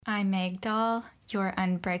I'm Magdal, your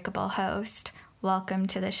unbreakable host. Welcome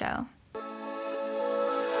to the show.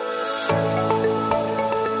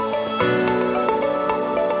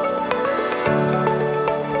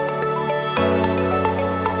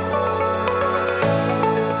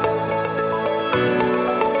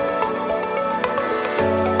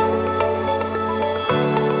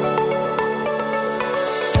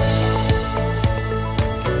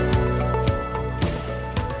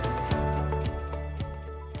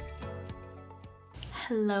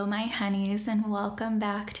 Hello, my honeys, and welcome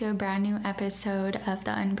back to a brand new episode of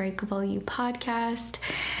the Unbreakable You podcast.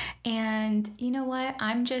 And you know what?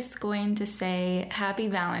 I'm just going to say happy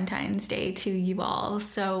Valentine's Day to you all.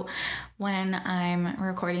 So when I'm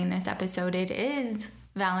recording this episode, it is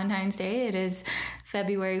Valentine's Day. It is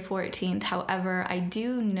February 14th. However, I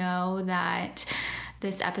do know that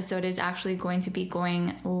this episode is actually going to be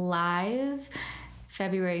going live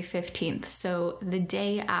February 15th. So the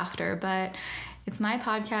day after, but it's my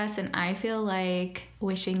podcast and I feel like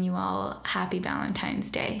wishing you all happy Valentine's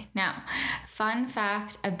Day. Now, fun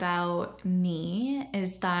fact about me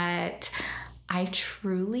is that I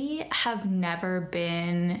truly have never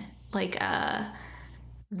been like a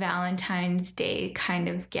Valentine's Day kind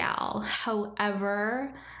of gal.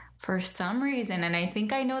 However, for some reason, and I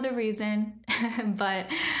think I know the reason, but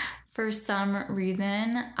for some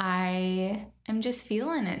reason, I am just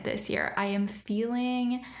feeling it this year. I am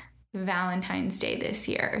feeling Valentine's Day this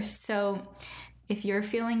year. So if you're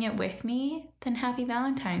feeling it with me, then happy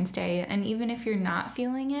Valentine's Day. And even if you're not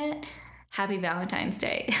feeling it, happy Valentine's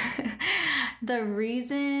Day. The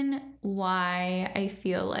reason why I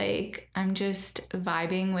feel like I'm just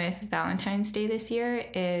vibing with Valentine's Day this year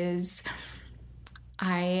is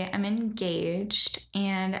I am engaged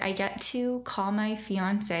and I get to call my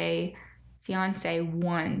fiance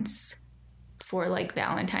once for like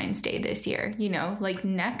Valentine's Day this year. You know, like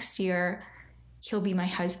next year he'll be my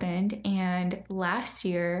husband, and last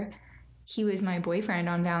year he was my boyfriend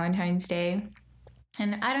on Valentine's Day.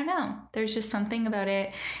 And I don't know, there's just something about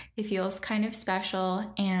it. It feels kind of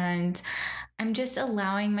special, and I'm just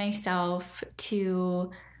allowing myself to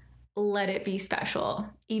let it be special,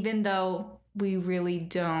 even though we really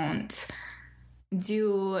don't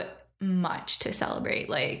do much to celebrate.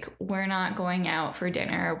 Like, we're not going out for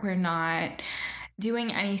dinner. We're not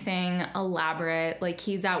doing anything elaborate. Like,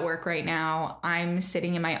 he's at work right now. I'm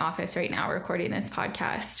sitting in my office right now recording this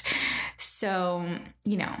podcast. So,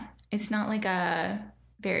 you know, it's not like a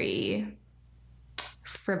very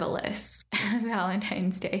frivolous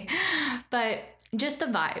Valentine's Day, but just the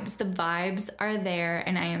vibes are there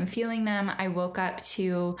and I am feeling them. I woke up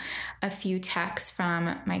to a few texts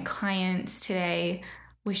from my clients today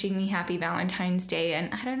wishing me happy Valentine's Day.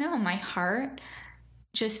 And I don't know, my heart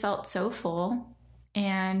just felt so full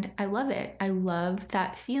and I love it. I love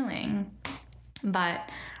that feeling. But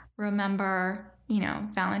remember, you know,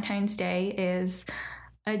 Valentine's Day is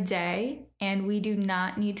a day and we do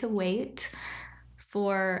not need to wait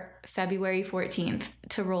for February 14th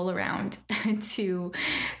to roll around to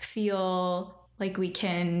feel like we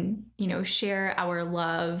can, you know, share our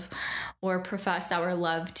love or profess our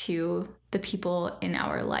love to the people in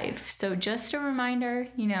our life. So just a reminder,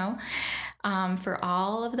 you know, for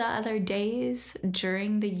all of the other days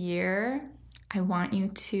during the year, I want you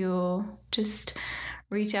to just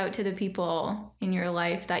reach out to the people in your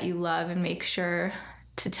life that you love and make sure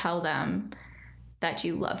to tell them that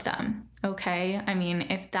you love them. Okay? I mean,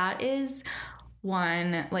 if that is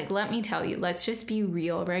one, like, let me tell you, let's just be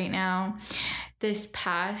real right now. This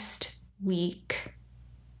past week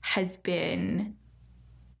has been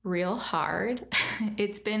real hard.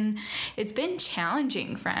 It's been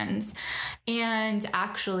challenging, friends. And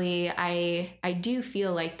actually, I do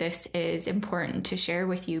feel like this is important to share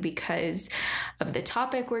with you because of the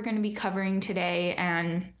topic we're going to be covering today,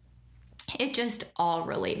 and it just all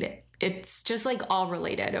related. It's just like all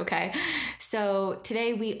related, okay? So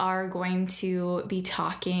today we are going to be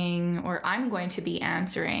talking, or I'm going to be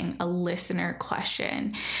answering a listener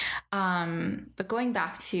question. But going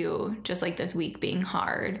back to just like this week being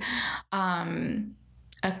hard, when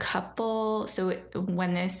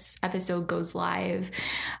this episode goes live,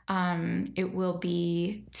 it will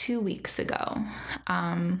be 2 weeks ago.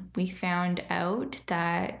 We found out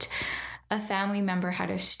that a family member had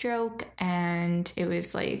a stroke and it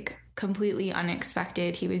was like completely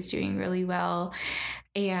unexpected. He was doing really well.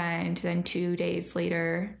 And then 2 days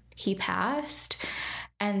later, he passed.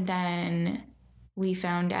 And then we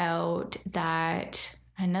found out that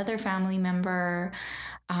another family member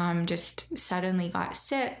just suddenly got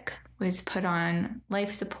sick, was put on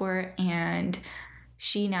life support, and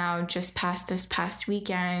she now just passed this past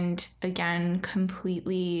weekend, again,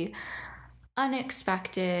 completely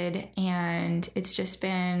unexpected, and it's just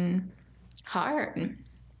been hard.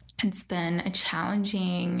 It's been a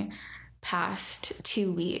challenging past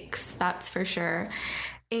 2 weeks, that's for sure.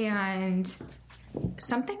 And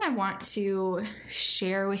something I want to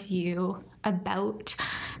share with you about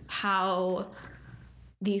how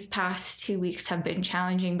these past 2 weeks have been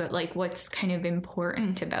challenging, but like what's kind of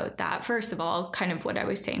important about that. First of all, kind of what I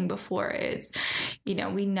was saying before is,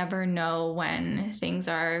 we never know when things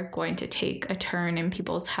are going to take a turn in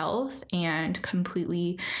people's health and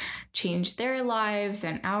completely change their lives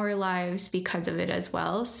and our lives because of it as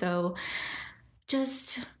well. So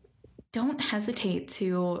just don't hesitate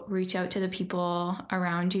to reach out to the people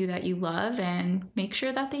around you that you love and make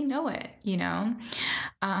sure that they know it,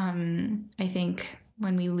 I think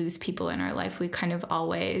when we lose people in our life, we kind of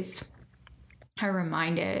always are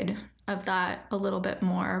reminded of that a little bit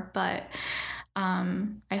more. But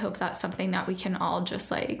I hope that's something that we can all just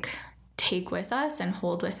like take with us and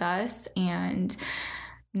hold with us and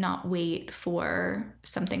not wait for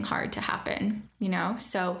something hard to happen,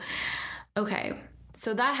 So, okay,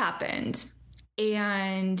 so that happened.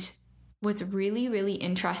 And what's really, really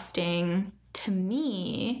interesting to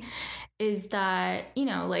me is that,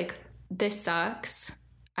 this sucks.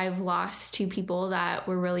 I've lost 2 people that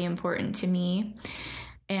were really important to me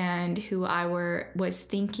and who I was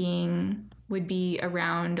thinking would be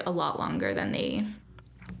around a lot longer than they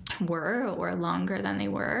were, or longer than they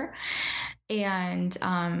were. And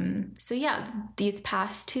so yeah, these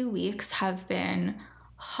past 2 weeks have been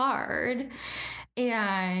hard,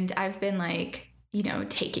 and I've been like,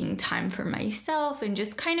 taking time for myself and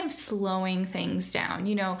just kind of slowing things down.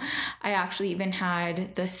 I actually even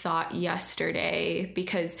had the thought yesterday,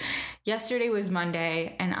 because yesterday was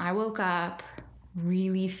Monday and I woke up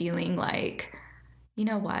really feeling like, you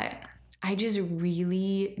know what? I just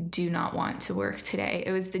really do not want to work today.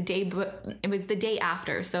 It was the day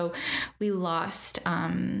after. So we lost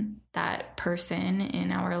that person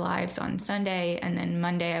in our lives on Sunday. And then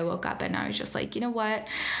Monday I woke up and I was just like, you know what?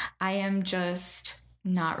 I am just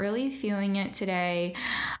not really feeling it today.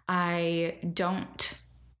 I don't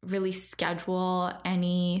really schedule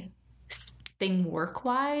anything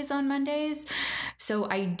work-wise on Mondays. So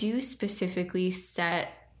I do specifically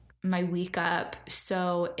set my week up.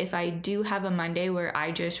 So if I do have a Monday where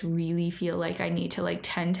I just really feel like I need to like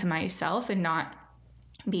tend to myself and not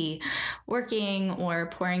be working or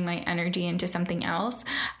pouring my energy into something else,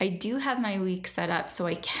 I do have my week set up so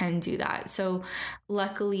I can do that. So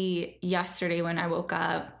luckily yesterday when I woke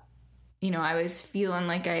up, I was feeling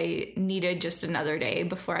like I needed just another day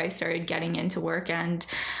before I started getting into work, and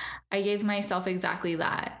I gave myself exactly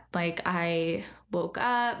that. Like, I woke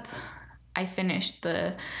up, I finished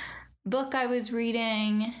the book I was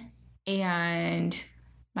reading, and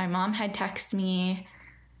my mom had texted me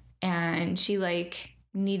and she like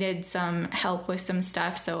needed some help with some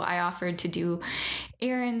stuff. So I offered to do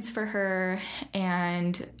errands for her.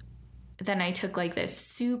 And then I took like this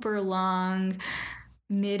super long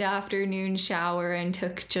mid-afternoon shower and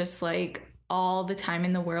took just like all the time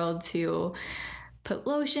in the world to put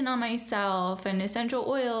lotion on myself and essential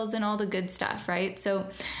oils and all the good stuff, right? So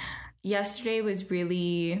yesterday was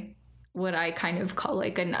really what I kind of call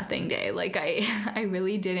like a nothing day. Like I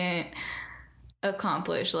really didn't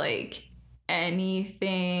accomplish like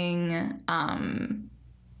anything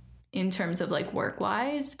in terms of like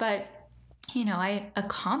work-wise, but I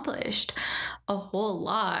accomplished a whole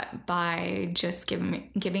lot by just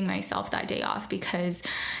giving myself that day off, because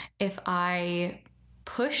if I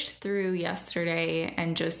pushed through yesterday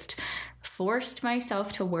and just forced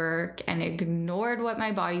myself to work and ignored what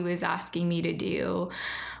my body was asking me to do,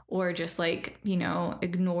 or just like,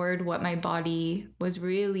 ignored what my body was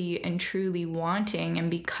really and truly wanting,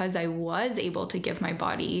 and because I was able to give my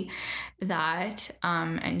body that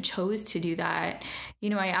and chose to do that,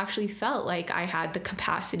 I actually felt like I had the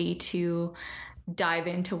capacity to dive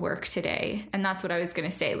into work today. And that's what I was going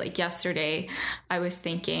to say. Like yesterday, I was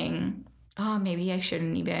thinking, oh, maybe I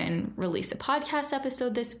shouldn't even release a podcast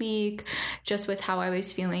episode this week, just with how I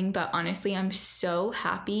was feeling. But honestly, I'm so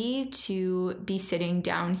happy to be sitting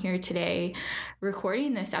down here today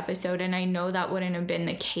recording this episode. And I know that wouldn't have been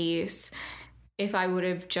the case if I would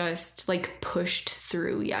have just like pushed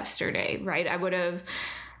through yesterday, right? I would have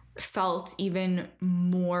felt even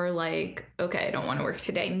more like, okay, I don't want to work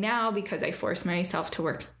today now because I forced myself to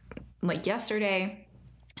work like yesterday,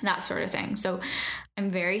 that sort of thing. So I'm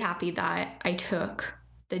very happy that I took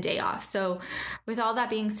the day off. So with all that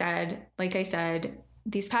being said, like I said,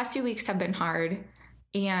 these past 2 weeks have been hard,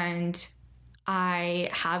 and I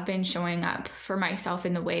have been showing up for myself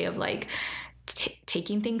in the way of like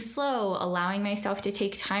taking things slow, allowing myself to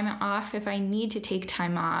take time off if I need to take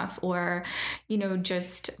time off, or, you know,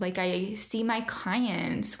 just like I see my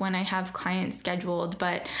clients when I have clients scheduled,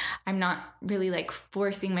 but I'm not really like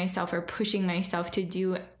forcing myself or pushing myself to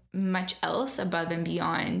do much else above and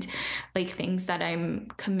beyond like things that I'm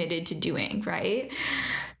committed to doing, right?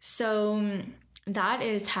 So that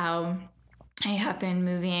is how I have been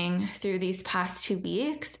moving through these past 2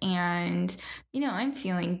 weeks, and, you know, I'm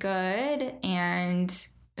feeling good, and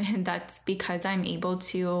that's because I'm able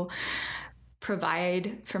to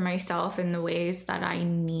provide for myself in the ways that I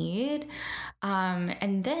need.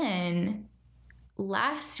 And then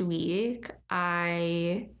last week,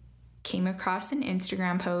 I came across an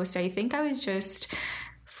Instagram post. I think I was just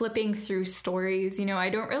flipping through stories. You know, I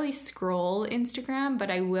don't really scroll Instagram,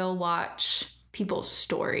 but I will watch people's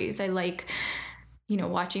stories. I like, you know,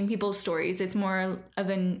 watching people's stories. It's more of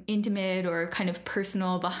an intimate or kind of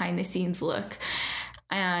personal behind the scenes look.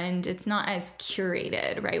 And it's not as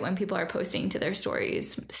curated, right, when people are posting to their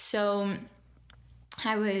stories. So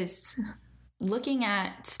I was looking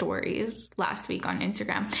at stories last week on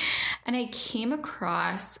Instagram, and I came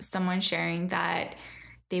across someone sharing that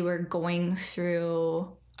they were going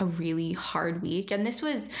through a really hard week. And this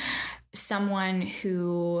was someone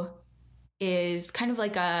who is kind of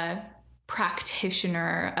like a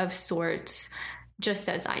practitioner of sorts, just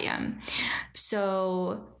as I am.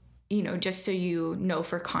 So, you know, just so you know,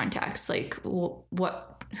 for context, like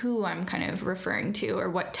who I'm kind of referring to, or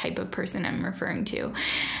what type of person I'm referring to.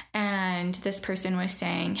 And this person was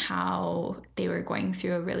saying how they were going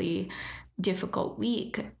through a really difficult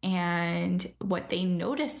week, and what they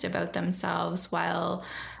noticed about themselves while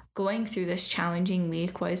going through this challenging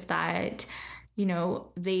week was that, you know,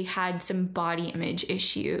 they had some body image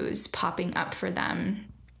issues popping up for them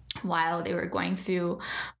while they were going through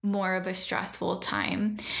more of a stressful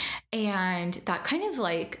time. And that kind of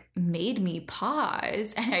like made me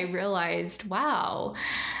pause, and I realized, wow,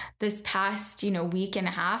 this past, you know, week and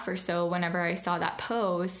a half or so, whenever I saw that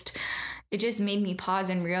post, it just made me pause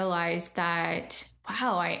and realize that,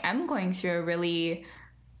 wow, I am going through a really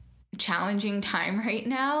challenging time right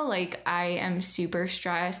now. Like, I am super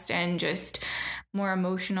stressed and just more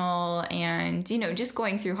emotional, and, you know, just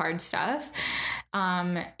going through hard stuff.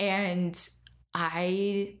 And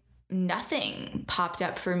nothing popped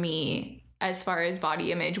up for me as far as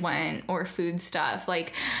body image went, or food stuff.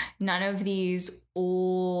 Like, none of these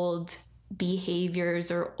old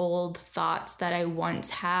behaviors or old thoughts that I once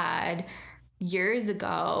had years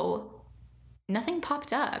ago, nothing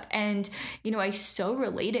popped up. And, you know, I so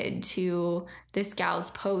related to this gal's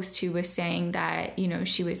post who was saying that, you know,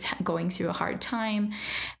 she was going through a hard time,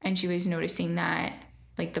 and she was noticing that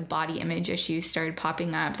like the body image issues started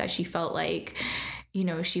popping up, that she felt like, you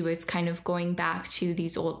know, she was kind of going back to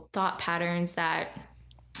these old thought patterns, that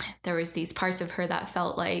there was these parts of her that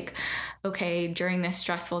felt like, okay, during this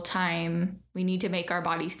stressful time, we need to make our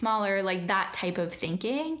body smaller, like that type of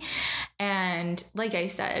thinking. And like I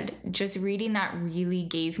said, just reading that really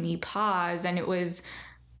gave me pause. And it was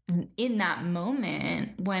in that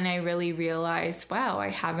moment when I really realized, wow, I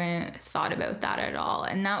haven't thought about that at all.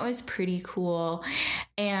 And that was pretty cool.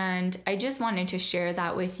 And I just wanted to share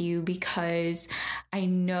that with you, because I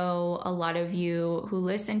know a lot of you who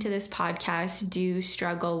listen to this podcast do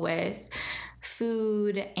struggle with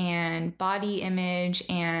food and body image,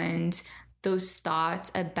 and those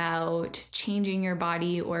thoughts about changing your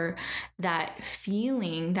body, or that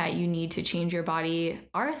feeling that you need to change your body,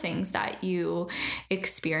 are things that you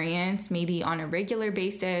experience maybe on a regular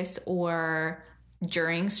basis or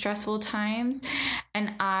during stressful times.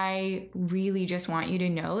 And I really just want you to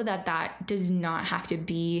know that that does not have to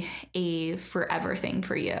be a forever thing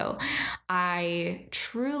for you. I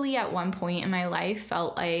truly at one point in my life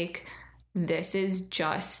felt like this is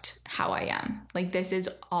just how I am. Like, this is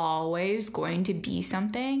always going to be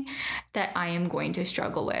something that I am going to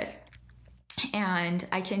struggle with. And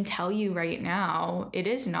I can tell you right now, it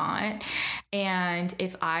is not. And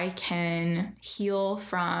if I can heal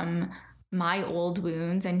from my old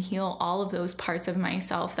wounds and heal all of those parts of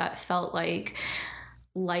myself that felt like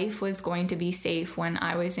life was going to be safe when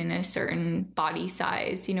I was in a certain body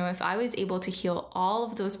size, you know, if I was able to heal all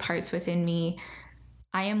of those parts within me,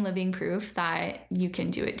 I am living proof that you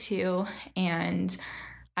can do it too. And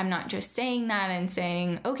I'm not just saying that and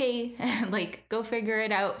saying, okay, like, go figure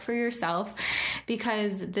it out for yourself,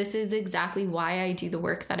 because this is exactly why I do the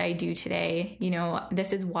work that I do today. You know,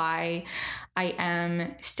 this is why I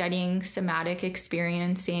am studying somatic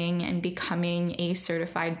experiencing and becoming a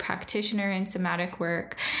certified practitioner in somatic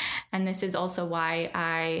work. And this is also why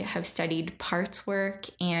I have studied parts work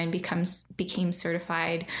and became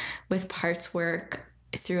certified with parts work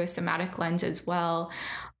through a somatic lens as well.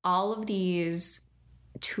 All of these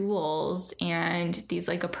tools and these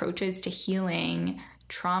like approaches to healing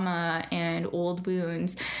trauma and old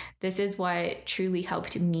wounds, this is what truly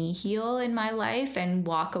helped me heal in my life and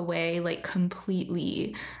walk away, like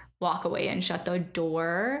completely walk away and shut the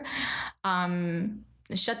door.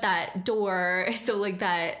 Shut that door. So like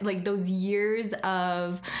that, like those years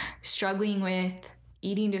of struggling with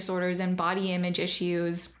eating disorders and body image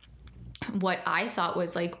issues, what I thought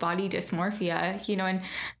was like body dysmorphia, you know, and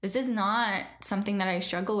this is not something that I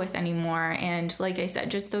struggle with anymore. And like I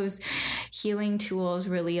said, just those healing tools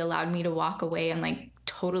really allowed me to walk away and like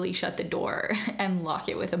totally shut the door and lock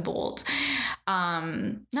it with a bolt.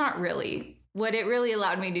 Not really. What it really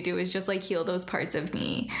allowed me to do is just like heal those parts of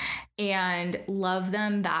me and love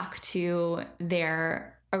them back to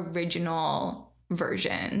their original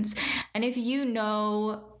versions. And if you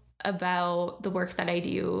know about the work that I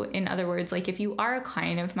do, in other words, like if you are a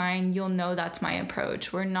client of mine, you'll know that's my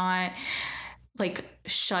approach. We're not like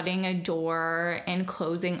shutting a door and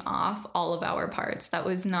closing off all of our parts. That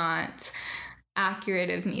was not accurate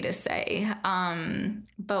of me to say.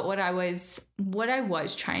 But what I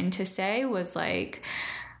was trying to say was like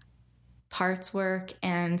parts work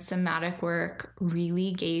and somatic work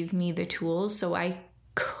really gave me the tools so I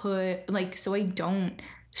don't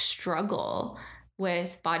struggle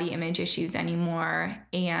with body image issues anymore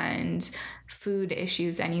and food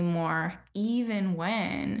issues anymore, even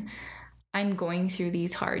when I'm going through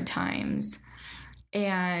these hard times.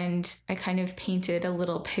 And I kind of painted a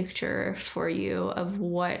little picture for you of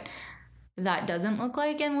what that doesn't look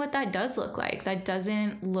like and what that does look like. That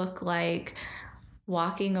doesn't look like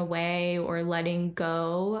walking away or letting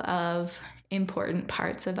go of important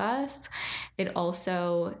parts of us. It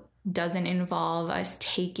also doesn't involve us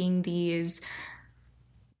taking these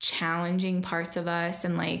challenging parts of us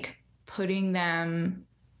and like putting them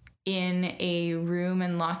in a room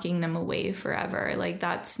and locking them away forever. Like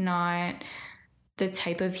that's not the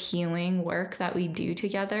type of healing work that we do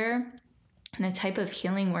together. And the type of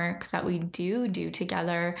healing work that we do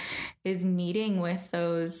together is meeting with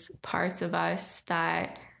those parts of us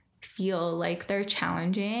that feel like they're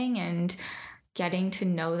challenging and getting to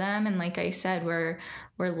know them. And like I said, we're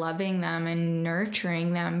loving them and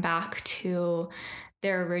nurturing them back to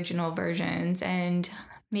their original versions. And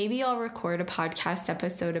maybe I'll record a podcast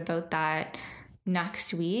episode about that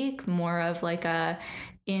next week, more of like a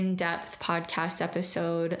in-depth podcast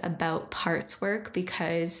episode about parts work,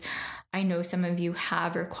 because I know some of you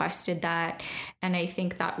have requested that, and I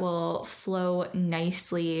think that will flow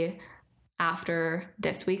nicely after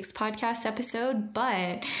this week's podcast episode.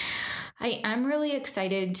 But I am really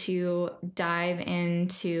excited to dive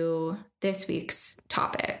into this week's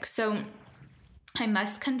topic. So I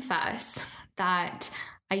must confess that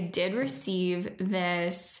I did receive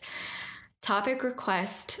this topic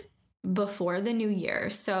request before the new year.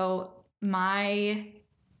 So my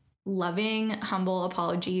loving, humble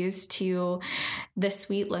apologies to the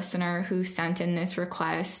sweet listener who sent in this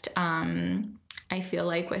request. I feel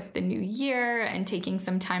like with the new year and taking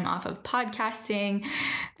some time off of podcasting.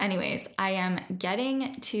 Anyways, I am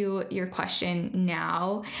getting to your question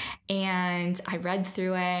now, and I read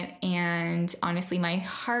through it, and honestly, my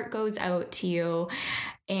heart goes out to you.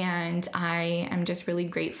 And I am just really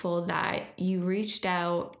grateful that you reached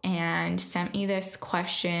out and sent me this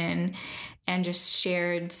question and just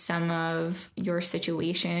shared some of your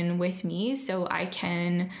situation with me so I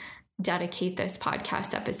can dedicate this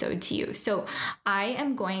podcast episode to you. So I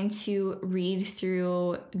am going to read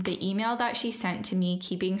through the email that she sent to me,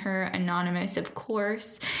 keeping her anonymous, of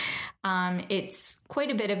course. It's quite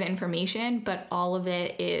a bit of information, but all of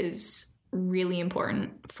it is really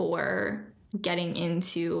important for getting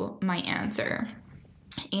into my answer.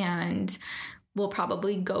 And we'll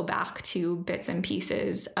probably go back to bits and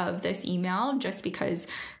pieces of this email just because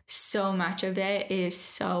so much of it is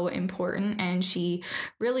so important. And she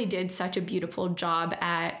really did such a beautiful job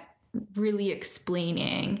at really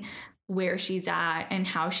explaining where she's at and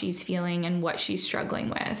how she's feeling and what she's struggling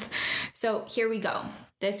with. So here we go.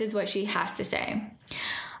 This is what she has to say.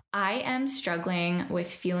 I am struggling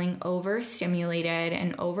with feeling overstimulated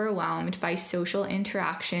and overwhelmed by social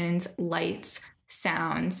interactions, lights,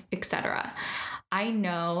 sounds, etc. I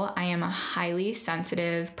know I am a highly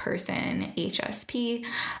sensitive person, HSP,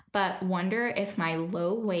 but wonder if my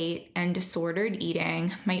low weight and disordered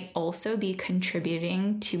eating might also be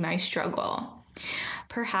contributing to my struggle.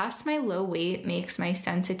 Perhaps my low weight makes my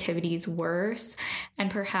sensitivities worse,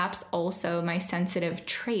 and perhaps also my sensitive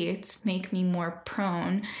traits make me more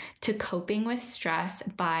prone to coping with stress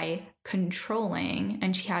by controlling,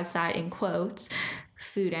 and she has that in quotes,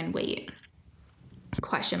 food and weight.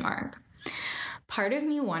 Question mark. Part of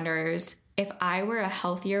me wonders, if I were a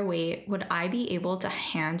healthier weight, would I be able to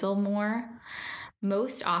handle more?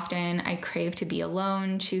 Most often, I crave to be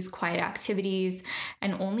alone, choose quiet activities,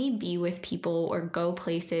 and only be with people or go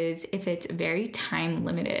places if it's very time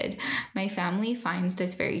limited. My family finds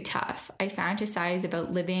this very tough. I fantasize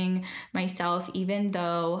about living myself even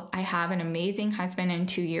though I have an amazing husband and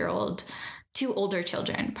two older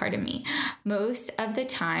children, pardon me. Most of the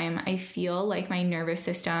time, I feel like my nervous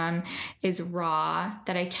system is raw,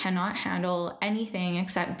 that I cannot handle anything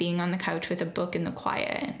except being on the couch with a book in the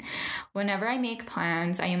quiet. Whenever I make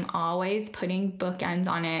plans, I am always putting bookends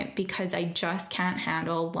on it because I just can't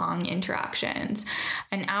handle long interactions.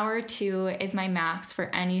 An hour or two is my max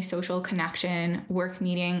for any social connection, work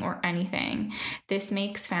meeting, or anything. This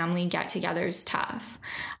makes family get-togethers tough.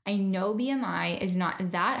 I know BMI is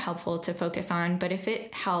not that helpful to focus on, but if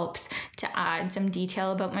it helps to add some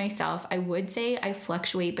detail about myself, I would say I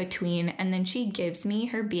fluctuate between, and then she gives me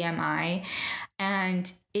her BMI,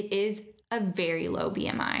 and it is a very low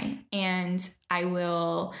BMI, and I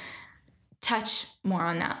will touch more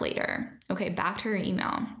on that later. Okay, back to her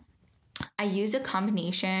email. I use a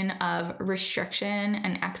combination of restriction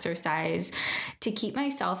and exercise to keep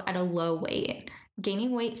myself at a low weight.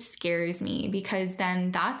 Gaining weight scares me because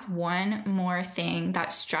then that's one more thing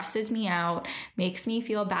that stresses me out, makes me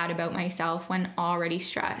feel bad about myself when already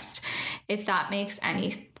stressed. If that makes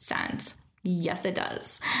any sense. Yes, it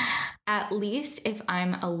does. At least if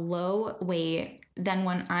I'm a low weight, then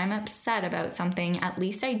when I'm upset about something, at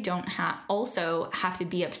least I don't also have to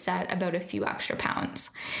be upset about a few extra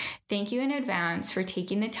pounds. Thank you in advance for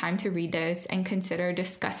taking the time to read this and consider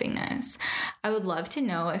discussing this. I would love to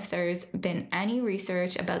know if there's been any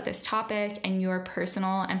research about this topic and your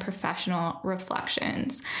personal and professional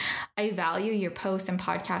reflections. I value your posts and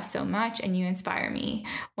podcasts so much, and you inspire me.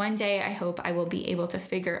 One day, I hope I will be able to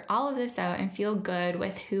figure all of this out and feel good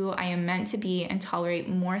with who I am meant to be and tolerate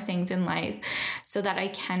more things in life so that I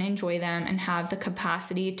can enjoy them and have the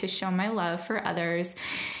capacity to show my love for others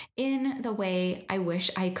in the way I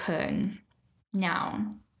wish I could.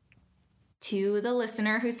 Now, to the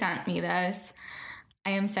listener who sent me this,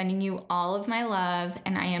 I am sending you all of my love,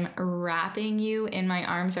 and I am wrapping you in my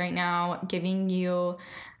arms right now, giving you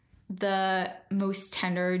the most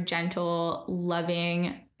tender, gentle,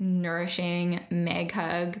 loving, nourishing meg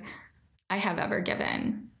hug I have ever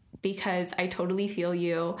given, because I totally feel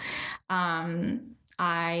you.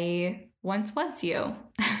 I once was you.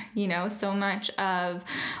 So much of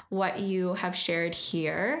what you have shared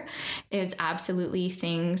here is absolutely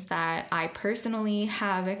things that I personally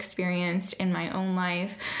have experienced in my own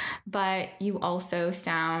life, but you also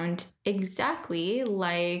sound exactly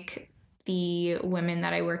like the women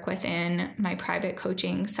that I work with in my private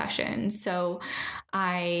coaching sessions. So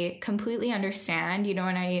I completely understand,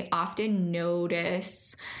 and I often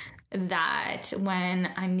notice that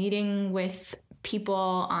when I'm meeting with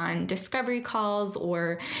people on discovery calls,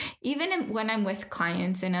 or even when I'm with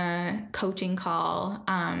clients in a coaching call,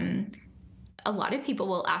 a lot of people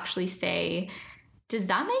will actually say, does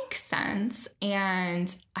that make sense?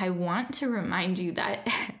 And I want to remind you that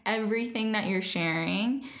everything that you're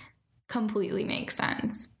sharing completely makes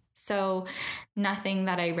sense. So nothing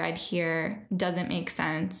that I read here doesn't make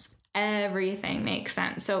sense. Everything makes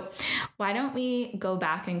sense. So why don't we go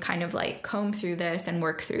back and kind of comb through this and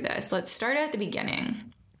work through this? Let's start at the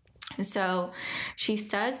beginning. So she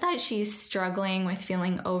says that she's struggling with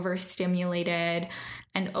feeling overstimulated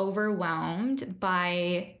and overwhelmed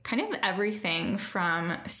by kind of everything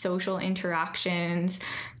from social interactions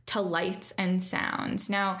to lights and sounds.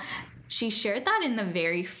 Now, she shared that in the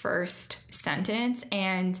very first sentence,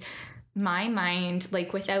 and my mind,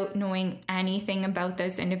 without knowing anything about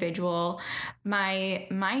this individual, my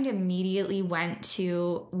mind immediately went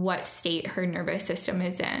to what state her nervous system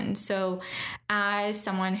is in. So as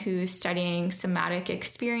someone who's studying somatic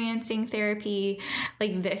experiencing therapy,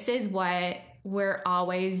 this is what we're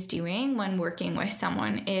always doing when working with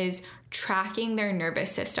someone, is tracking their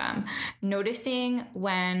nervous system, noticing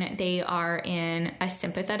when they are in a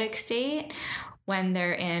sympathetic state, when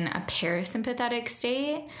they're in a parasympathetic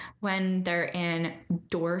state, when they're in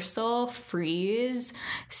dorsal freeze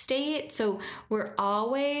state. So we're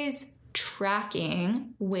always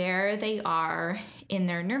tracking where they are in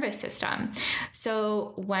their nervous system.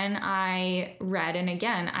 So when I read, and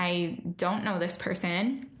again, I don't know this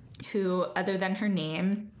person who, other than her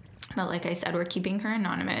name, But like I said, we're keeping her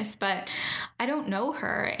anonymous, but I don't know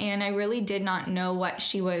her. And I really did not know what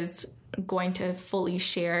she was going to fully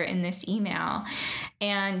share in this email.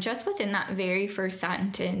 And just within that very first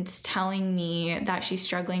sentence, telling me that she's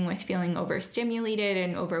struggling with feeling overstimulated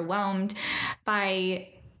and overwhelmed by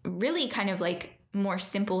really kind of like more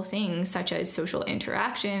simple things such as social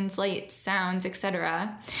interactions, lights, sounds,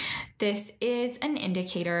 etc. This is an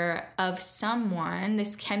indicator of someone,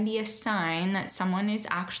 this can be a sign that someone is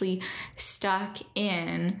actually stuck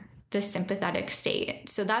in the sympathetic state.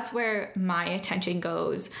 So that's where my attention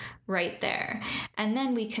goes right there. And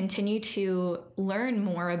then we continue to learn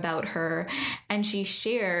more about her, and she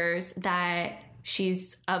shares that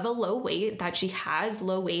she's of a low weight, that she has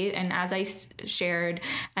low weight. And as I shared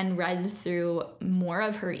and read through more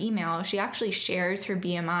of her email, she actually shares her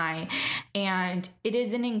BMI, and it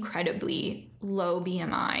is an incredibly low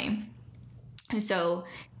BMI. So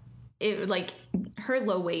her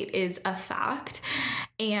low weight is a fact.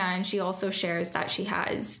 And she also shares that she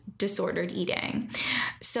has disordered eating.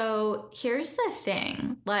 So here's the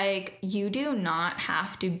thing, like, you do not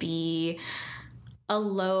have to be a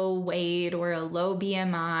low weight or a low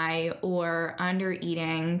BMI or under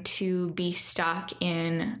eating to be stuck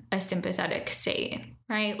in a sympathetic state,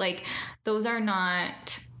 right? Like, those are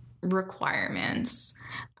not requirements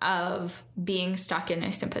of being stuck in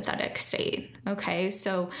a sympathetic state. Okay.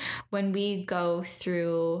 So when we go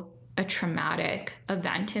through a traumatic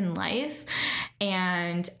event in life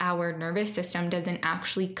and our nervous system doesn't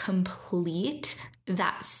actually complete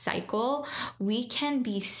that cycle, we can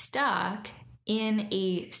be stuck in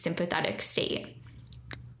a sympathetic state.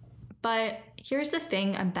 But here's the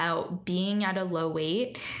thing about being at a low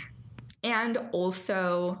weight and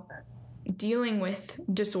also dealing with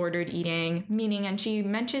disordered eating, meaning, and she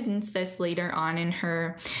mentions this later on in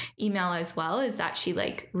her email as well, is that she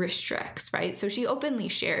like restricts, right? So she openly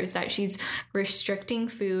shares that she's restricting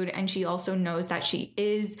food, and she also knows that she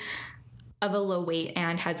is of a low weight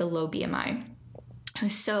and has a low BMI.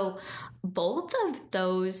 So both of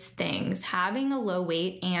those things, having a low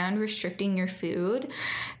weight and restricting your food,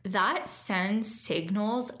 that sends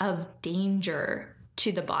signals of danger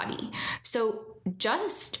to the body. So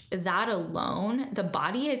just that alone, the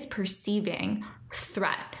body is perceiving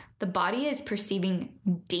threat. The body is perceiving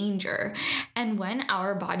danger. And when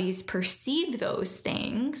our bodies perceive those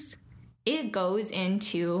things, it goes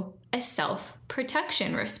into a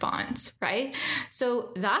self-protection response, right?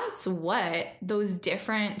 So that's what those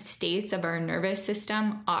different states of our nervous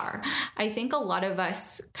system are. I think a lot of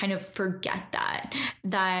us kind of forget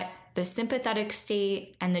that the sympathetic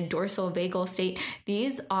state and the dorsal vagal state,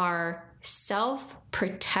 these are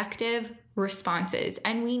self-protective responses,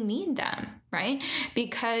 and we need them, right?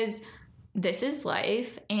 Because this is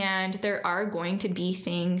life, and there are going to be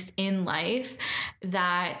things in life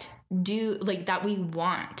that we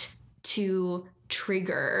want to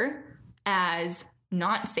trigger as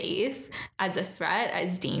not safe, as a threat,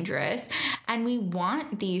 as dangerous, and we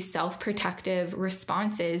want these self-protective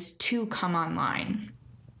responses to come online.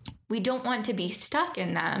 We don't want to be stuck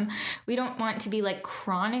in them. We don't want to be like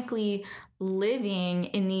chronically living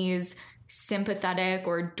in these sympathetic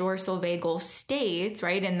or dorsal vagal states,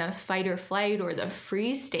 right? In the fight or flight or the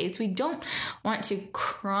freeze states. We don't want to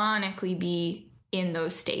chronically be in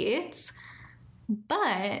those states,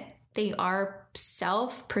 but they are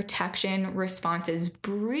self-protection responses,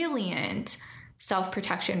 brilliant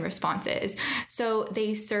self-protection responses. So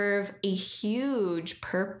they serve a huge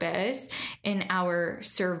purpose in our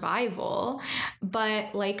survival.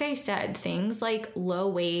 But like I said, things like low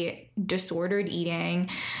weight, disordered eating,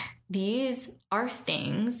 these are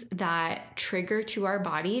things that trigger to our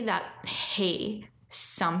body that, hey,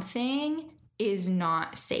 something is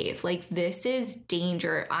not safe. Like, this is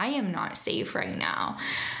danger. I am not safe right now.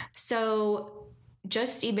 So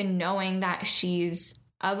just even knowing that she's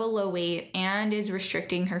of a low weight and is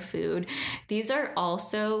restricting her food, these are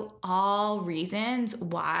also all reasons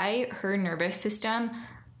why her nervous system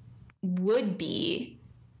would be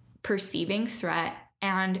perceiving threat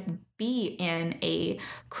and be in a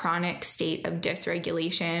chronic state of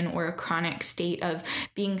dysregulation or a chronic state of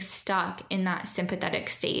being stuck in that sympathetic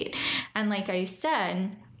state. And like I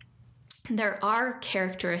said, there are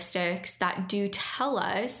characteristics that do tell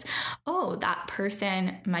us, oh, that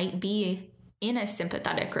person might be in a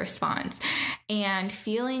sympathetic response, and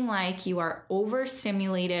feeling like you are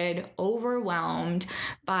overstimulated, overwhelmed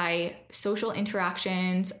by social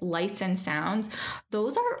interactions, lights and sounds.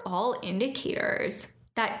 Those are all indicators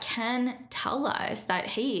that can tell us that,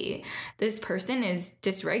 hey, this person is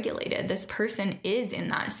dysregulated. This person is in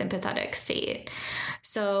that sympathetic state.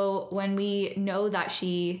 So when we know that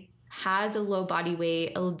she has a low body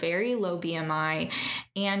weight, a very low BMI,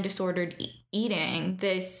 and disordered eating,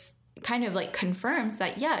 this kind of like confirms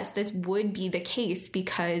that yes, this would be the case,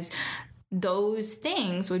 because those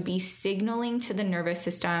things would be signaling to the nervous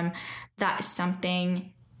system that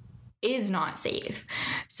something is not safe.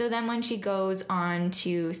 So then when she goes on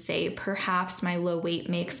to say, perhaps my low weight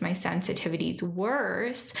makes my sensitivities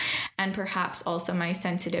worse, and perhaps also my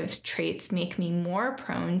sensitive traits make me more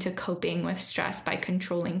prone to coping with stress by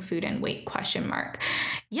controlling food and weight, ?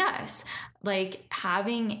 Yes, like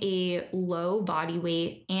having a low body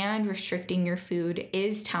weight and restricting your food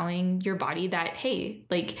is telling your body that, hey,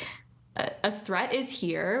 like a threat is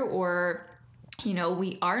here, or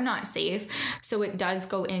we are not safe. So it does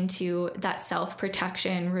go into that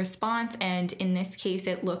self-protection response. And in this case,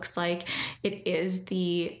 it looks like it is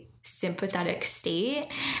the sympathetic state.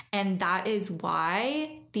 And that is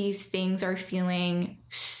why these things are feeling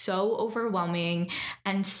so overwhelming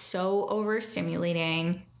and so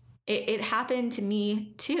overstimulating. It happened to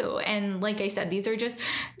me too. And like I said, these are just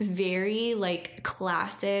very like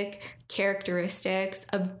classic characteristics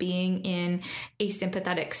of being in a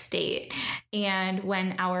sympathetic state. And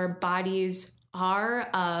when our bodies are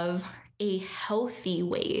of a healthy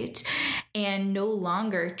weight and no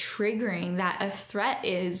longer triggering that a threat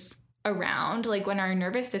is around, like when our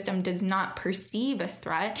nervous system does not perceive a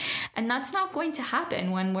threat, and that's not going to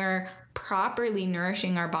happen when we're properly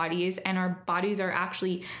nourishing our bodies and our bodies are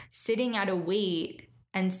actually sitting at a weight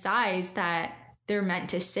and size that they're meant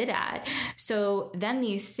to sit at. So then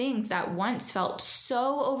these things that once felt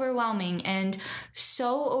so overwhelming and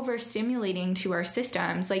so overstimulating to our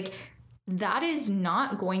systems, like that is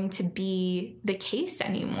not going to be the case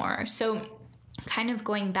anymore. So kind of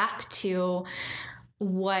going back to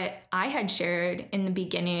what I had shared in the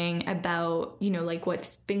beginning about, like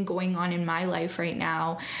what's been going on in my life right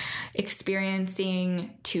now,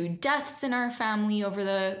 experiencing 2 deaths in our family over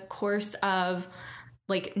the course of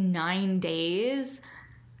like 9 days,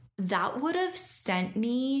 that would have sent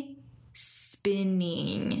me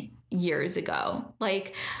spinning years ago.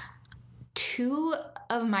 Like 2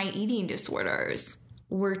 of my eating disorders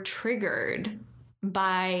were triggered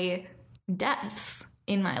by deaths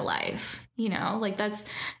in my life, like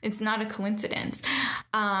it's not a coincidence.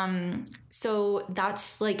 So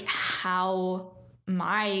that's like how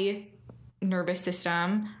my nervous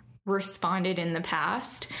system responded in the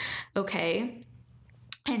past. Okay.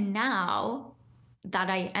 And now that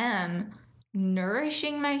I am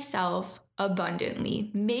nourishing myself abundantly,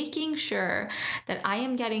 making sure that I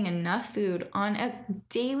am getting enough food on a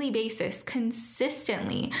daily basis,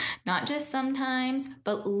 consistently, not just sometimes,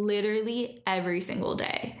 but literally every single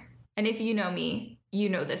day. And if you know me, you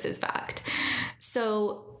know this is fact.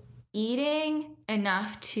 So eating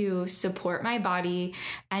enough to support my body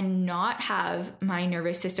and not have my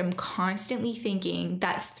nervous system constantly thinking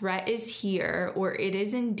that threat is here or it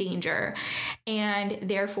is in danger, and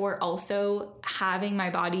therefore also having my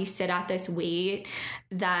body sit at this weight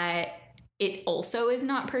that it also is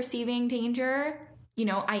not perceiving danger,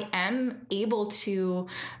 I am able to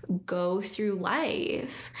go through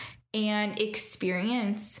life and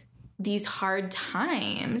experience these hard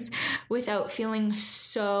times without feeling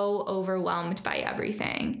so overwhelmed by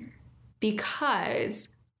everything, because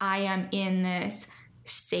I am in this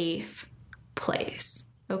safe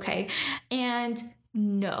place. Okay. And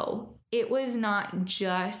no, it was not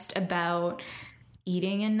just about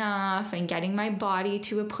eating enough and getting my body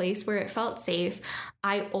to a place where it felt safe.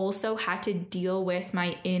 I also had to deal with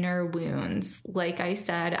my inner wounds, like I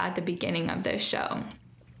said at the beginning of this show.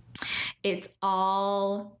 It's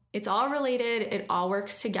all related. It all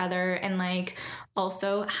works together. And like,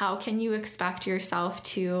 also, how can you expect yourself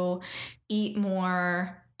to eat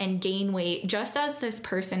more and gain weight, just as this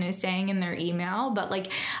person is saying in their email? But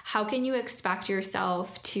like, how can you expect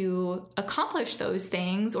yourself to accomplish those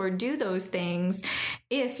things or do those things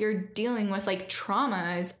if you're dealing with like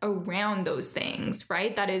traumas around those things,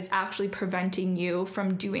 right? That is actually preventing you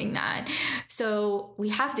from doing that. So we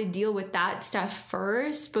have to deal with that stuff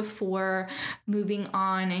first before moving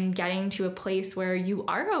on and getting to a place where you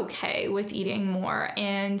are okay with eating more.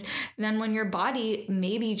 And then when your body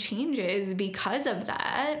maybe changes because of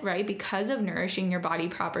that, right? Because of nourishing your body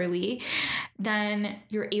properly, then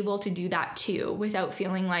you're able to do that too without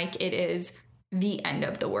feeling like it is the end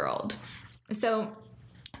of the world. So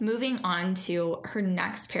moving on to her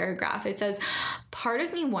next paragraph, it says, part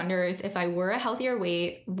of me wonders if I were a healthier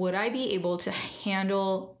weight, would I be able to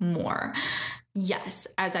handle more? Yes,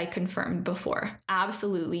 as I confirmed before,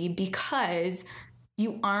 absolutely, because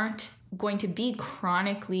you aren't going to be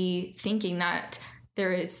chronically thinking that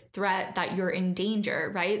there is threat, that you're in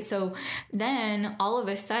danger, right? So then all of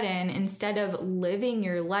a sudden, instead of living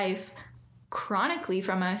your life chronically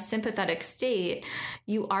from a sympathetic state,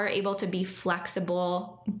 you are able to be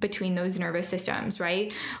flexible between those nervous systems,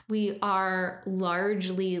 right? We are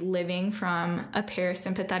largely living from a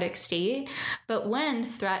parasympathetic state, but when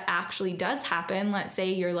threat actually does happen, let's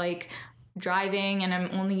say you're like driving, and I'm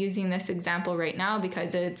only using this example right now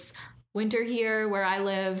because it's winter here where I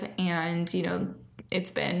live, and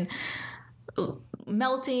it's been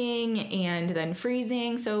melting and then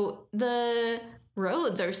freezing, so the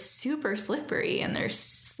roads are super slippery and they're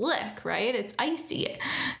slick, right? It's icy.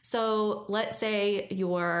 So let's say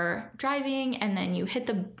you're driving and then you hit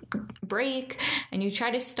the brake and you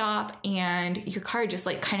try to stop and your car just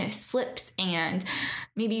like kind of slips and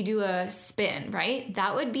maybe you do a spin, right?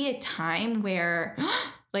 That would be a time where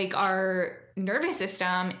like our nervous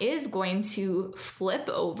system is going to flip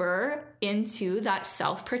over into that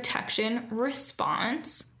self-protection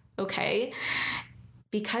response, okay?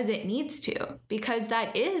 Because it needs to, because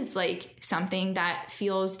that is like something that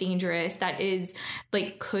feels dangerous, that is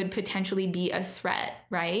like could potentially be a threat,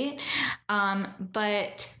 right?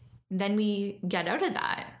 But then we get out of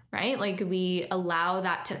that, right? Like we allow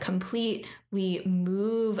that to complete, we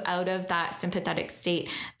move out of that sympathetic state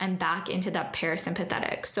and back into that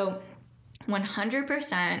parasympathetic. So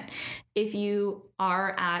 100%, if you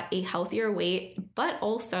are at a healthier weight, but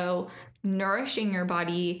also nourishing your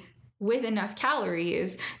body with enough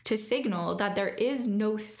calories to signal that there is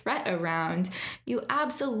no threat around, you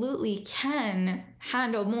absolutely can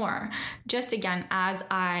handle more. Just again, as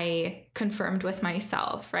I confirmed with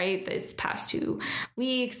myself, right? This past 2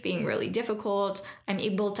 weeks being really difficult, I'm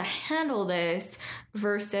able to handle this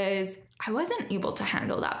versus I wasn't able to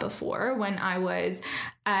handle that before when I was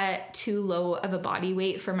at too low of a body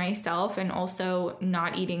weight for myself and also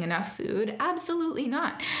not eating enough food. Absolutely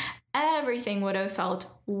not. Everything would have felt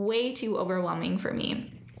way too overwhelming for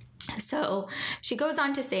me. So she goes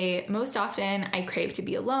on to say, most often I crave to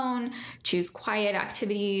be alone, choose quiet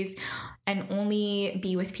activities, and only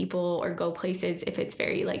be with people or go places if it's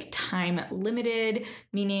very like time limited,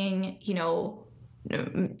 meaning,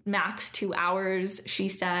 max 2 hours, she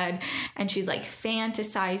said. And she's like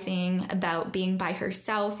fantasizing about being by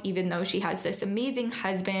herself, even though she has this amazing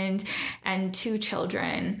husband and 2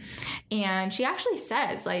 children. And she actually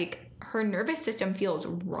says like her nervous system feels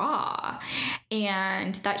raw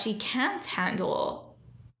and that she can't handle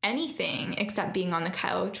anything except being on the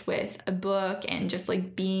couch with a book and just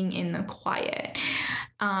like being in the quiet.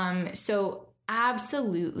 So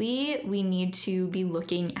absolutely, we need to be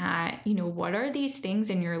looking at, what are these things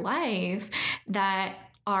in your life that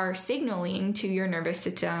are signaling to your nervous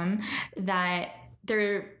system that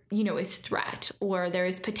there, is threat or there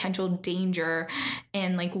is potential danger,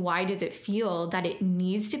 and like, why does it feel that it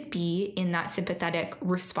needs to be in that sympathetic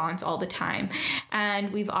response all the time?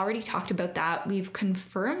 And we've already talked about that. We've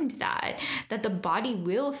confirmed that the body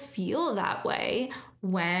will feel that way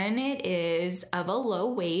when it is of a low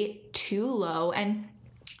weight, too low. And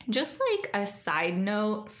just like a side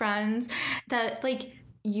note, friends, that like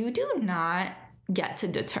you do not get to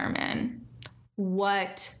determine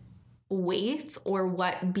what weight or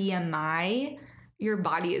what BMI your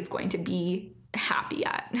body is going to be happy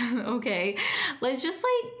at. Okay. Let's just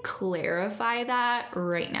like clarify that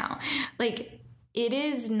right now. Like it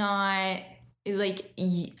is not like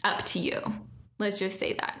up to you. Let's just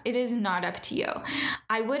say that it is not up to you.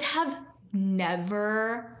 I would have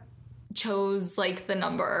never chose like the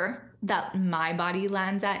number that my body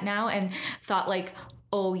lands at now and thought like,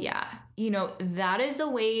 oh yeah, that is the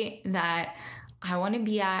weight that I want to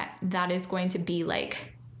be at. That is going to be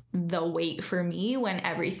like the weight for me when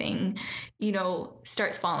everything,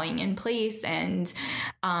 starts falling in place and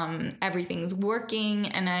everything's working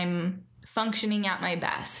and I'm functioning at my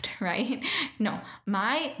best, right? No,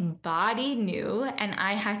 my body knew and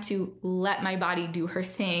I had to let my body do her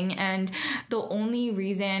thing. And the only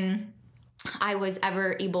reason I was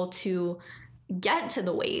ever able to get to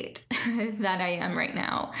the weight that I am right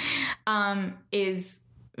now is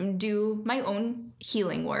do my own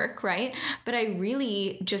healing work, right? But I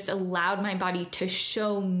really just allowed my body to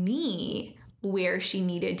show me where she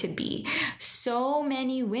needed to be. So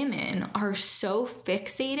many women are so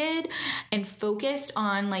fixated and focused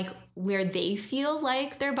on like where they feel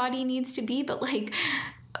like their body needs to be, but like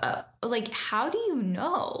how do you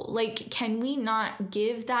know? Like, can we not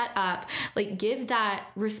give that up? Like, give that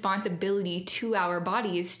responsibility to our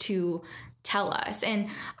bodies to tell us. And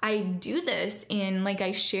I do this in, like,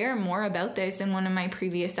 I share more about this in one of my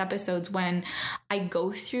previous episodes when I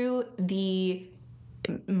go through the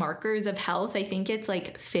markers of health. I think it's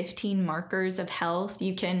like 15 markers of health.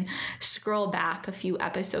 You can scroll back a few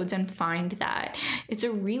episodes and find that. It's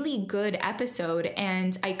a really good episode,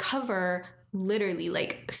 and I cover literally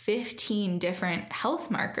like 15 different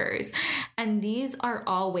health markers. And these are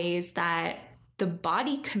all ways that the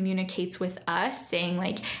body communicates with us saying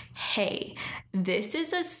like, hey, this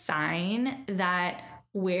is a sign that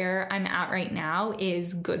where I'm at right now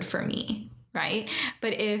is good for me, right?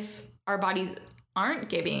 But if our bodies aren't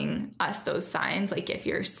giving us those signs, like if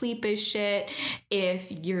your sleep is shit,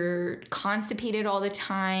 if you're constipated all the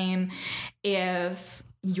time, if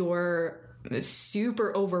you're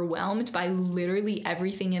super overwhelmed by literally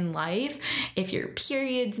everything in life, if your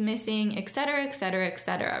period's missing, etc., etc.,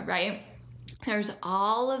 etc., right? There's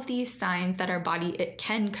all of these signs that our body, it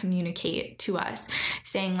can communicate to us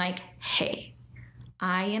saying like, hey,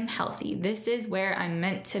 I am healthy. This is where I'm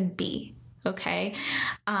meant to be. Okay.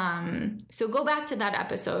 So go back to that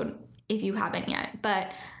episode if you haven't yet,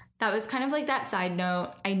 but that was kind of like that side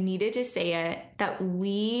note. I needed to say it, that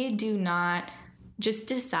we do not just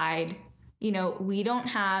decide, we don't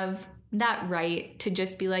have that right to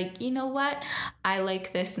just be like, you know what? I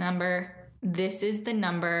like this number. This is the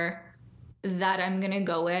number that I'm going to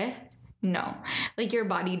go with. No, like your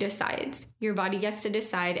body decides. Your body gets to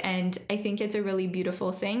decide. And I think it's a really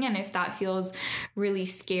beautiful thing. And if that feels really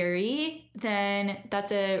scary, then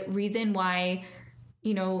that's a reason why,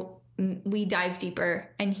 we dive deeper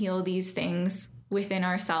and heal these things within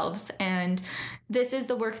ourselves. And this is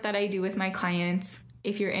the work that I do with my clients.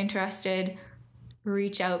 If you're interested,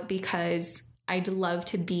 reach out, because I'd love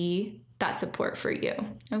to be that support for you.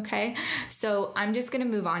 Okay. So I'm just going to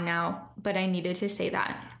move on now, but I needed to say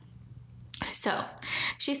that. So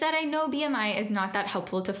she said, I know BMI is not that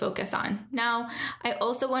helpful to focus on. Now, I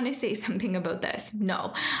also want to say something about this.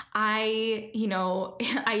 No, I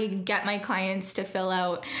get my clients to fill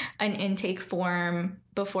out an intake form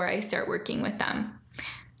before I start working with them.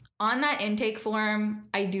 On that intake form,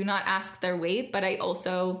 I do not ask their weight, but I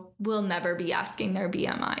also will never be asking their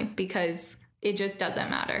BMI, because it just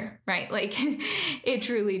doesn't matter, right? Like it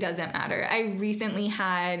truly doesn't matter. I recently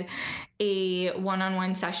had a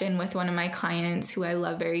one-on-one session with one of my clients who I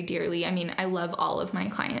love very dearly. I mean, I love all of my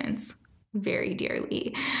clients very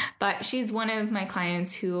dearly, but she's one of my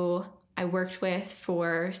clients who I worked with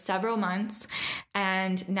for several months,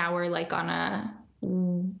 and now we're like on a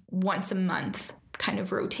once a month kind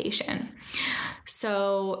of rotation.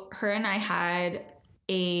 So her and I had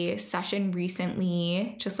a session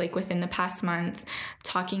recently, just like within the past month,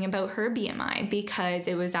 talking about her BMI, because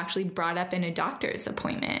it was actually brought up in a doctor's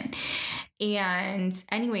appointment. And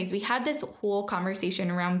anyways, we had this whole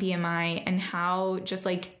conversation around BMI and how just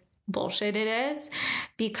like bullshit it is,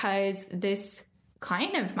 because this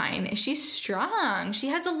client of mine, she's strong. She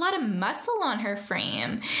has a lot of muscle on her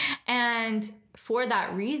frame. And for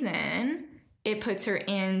that reason, it puts her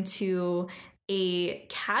into a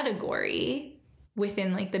category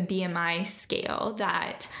within like the BMI scale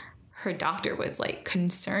that her doctor was like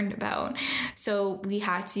concerned about. So we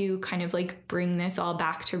had to kind of like bring this all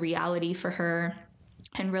back to reality for her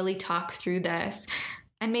and really talk through this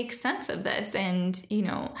and make sense of this, and,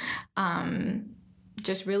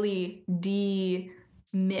 just really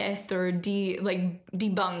myth or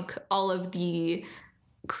debunk all of the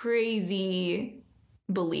crazy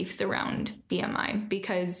beliefs around BMI,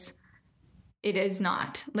 because it is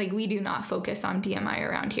not. Like, we do not focus on BMI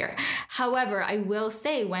around here. However, I will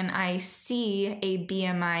say when I see a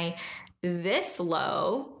BMI this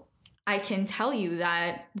low, I can tell you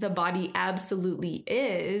that the body absolutely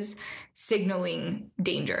is signaling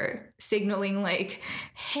danger, signaling like,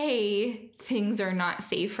 hey, things are not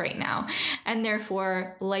safe right now. And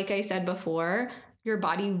therefore, like I said before, your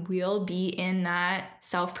body will be in that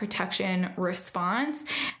self-protection response.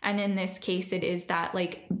 And in this case, it is that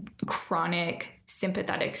like chronic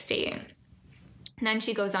sympathetic state. And then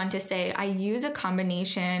she goes on to say, I use a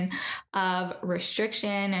combination of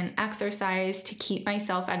restriction and exercise to keep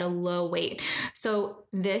myself at a low weight. So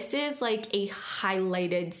this is like a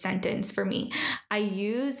highlighted sentence for me. I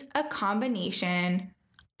use a combination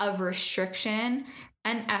of restriction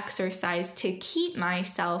and exercise to keep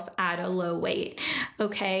myself at a low weight.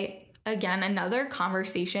 Okay. Again, another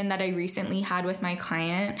conversation that I recently had with my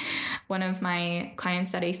client, one of my clients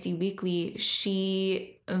that I see weekly,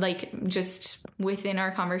 she just within our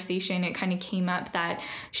conversation, it kind of came up that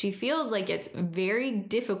she feels like it's very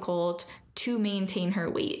difficult to maintain her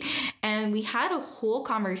weight. And we had a whole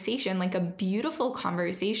conversation, like a beautiful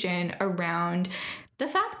conversation around the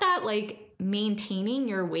fact that like maintaining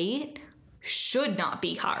your weight should not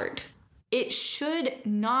be hard. it should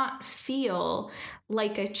not feel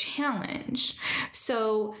like a challenge.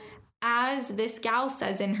 So as this gal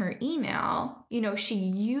says in her email, she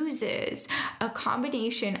uses a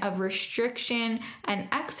combination of restriction and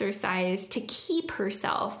exercise to keep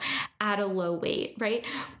herself at a low weight, right?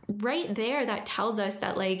 Right there, that tells us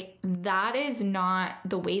that that is not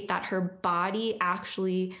the weight that her body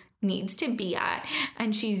actually needs to be at.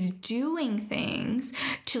 And she's doing things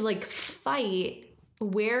to fight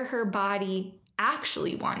where her body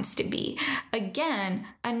actually wants to be. Again,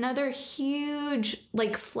 another huge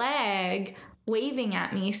flag waving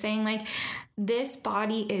at me saying this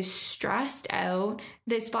body is stressed out.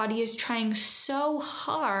 This body is trying so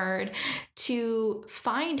hard to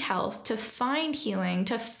find health, to find healing,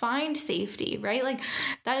 to find safety, right?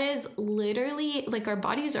 That is literally our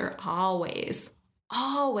bodies are always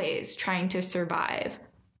trying to survive.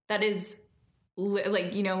 That is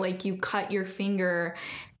you cut your finger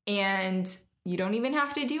and you don't even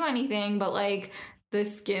have to do anything, but the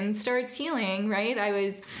skin starts healing, right? I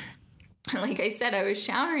was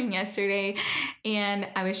showering yesterday and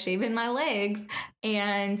I was shaving my legs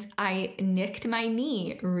and I nicked my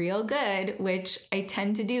knee real good, which I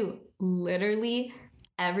tend to do literally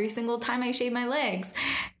every single time I shave my legs.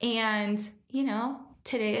 And,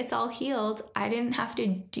 today it's all healed. I didn't have to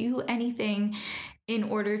do anything in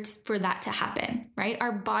order for that to happen, right?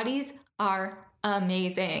 Our bodies are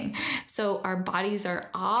amazing. So our bodies are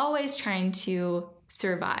always trying to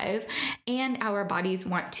survive and our bodies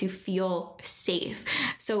want to feel safe.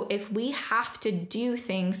 So if we have to do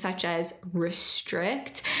things such as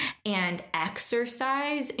restrict and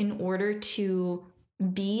exercise in order to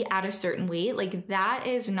be at a certain weight, that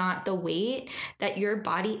is not the weight that your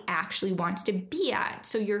body actually wants to be at.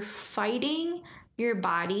 So you're fighting your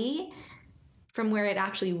body from where it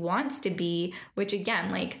actually wants to be, which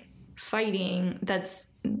again, fighting, that's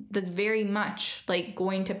very much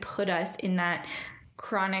going to put us in that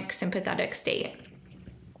chronic sympathetic state.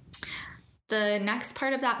 The next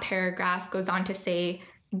part of that paragraph goes on to say,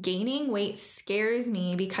 gaining weight scares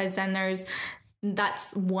me because then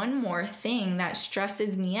that's one more thing that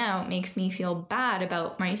stresses me out, makes me feel bad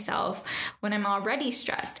about myself when I'm already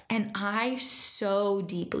stressed. And I so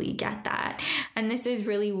deeply get that. And this is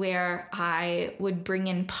really where I would bring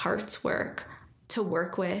in parts work to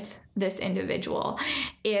work with this individual.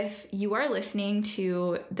 If you are listening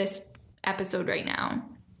to this episode right now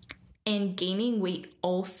and gaining weight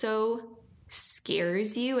also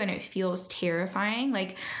scares you and it feels terrifying,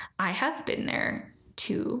 I have been there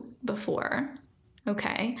too before.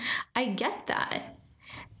 Okay, I get that.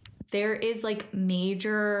 There is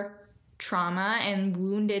major trauma and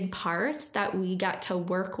wounded parts that we get to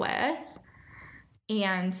work with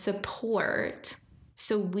and support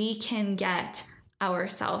so we can get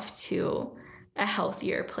ourselves to a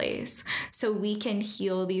healthier place, so we can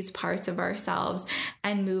heal these parts of ourselves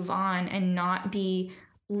and move on and not be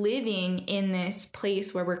living in this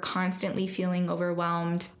place where we're constantly feeling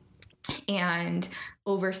overwhelmed and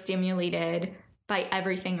overstimulated by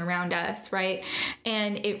everything around us, right?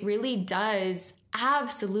 And it really does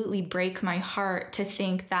absolutely break my heart to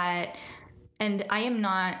think that, and I am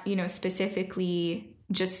not, specifically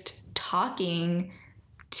just talking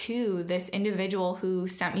to this individual who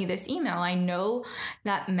sent me this email. I know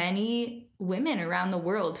that many women around the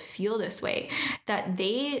world feel this way, that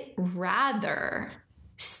they rather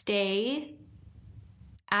stay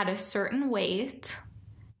at a certain weight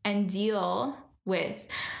and deal with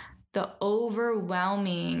the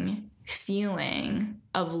overwhelming feeling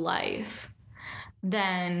of life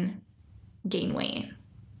than gain weight,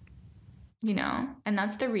 and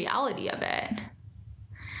that's the reality of it.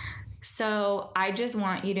 So I just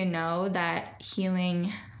want you to know that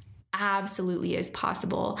healing absolutely is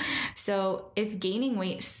possible. So if gaining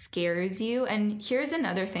weight scares you, and here's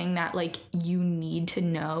another thing that you need to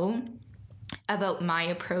know about my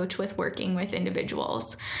approach with working with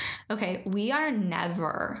individuals. Okay, we are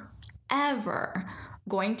never, ever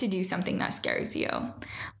going to do something that scares you.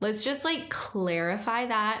 Let's just clarify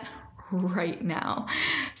that right now.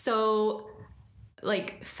 So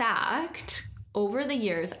fact, over the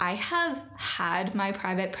years, I have had my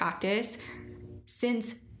private practice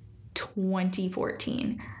since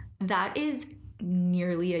 2014. That is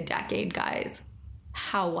nearly a decade, guys.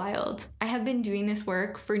 How wild. I have been doing this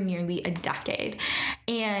work for nearly a decade.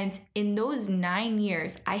 And in those 9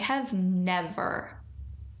 years, I have never,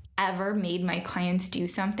 ever made my clients do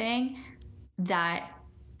something that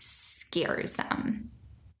scares them.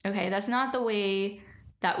 Okay, that's not the way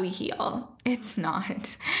that we heal. It's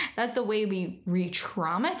not. That's the way we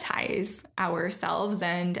re-traumatize ourselves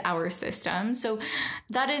and our system. So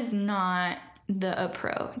that is not the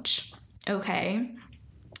approach. Okay.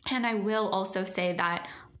 And I will also say that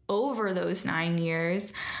over those 9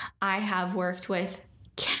 years, I have worked with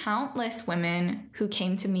countless women who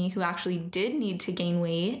came to me who actually did need to gain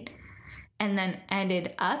weight and then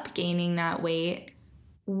ended up gaining that weight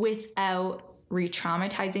without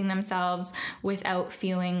re-traumatizing themselves, without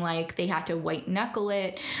feeling like they had to white knuckle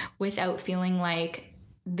it, without feeling like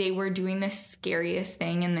they were doing the scariest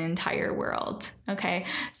thing in the entire world. Okay.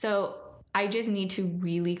 So I just need to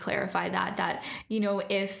really clarify that,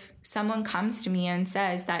 if someone comes to me and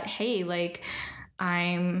says that, hey, like,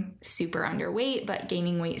 I'm super underweight, but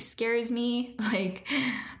gaining weight scares me, like,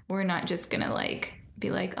 we're not just gonna like be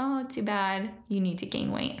like, oh, too bad, you need to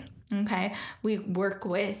gain weight. Okay. We work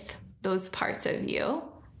with those parts of you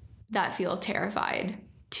that feel terrified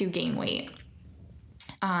to gain weight.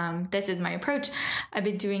 This is my approach. I've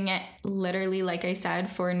been doing it literally, like I said,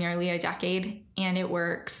 for nearly a decade, and it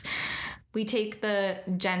works. We take the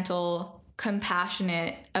gentle,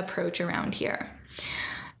 compassionate approach around here.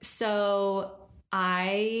 So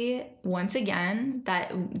once again,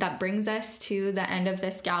 that brings us to the end of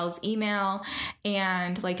this gal's email.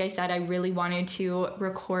 And like I said, I really wanted to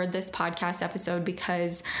record this podcast episode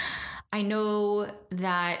because I know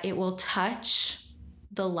that it will touch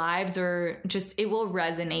the lives, or just it will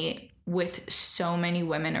resonate with so many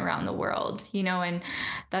women around the world, and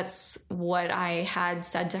that's what I had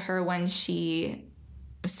said to her when she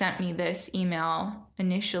sent me this email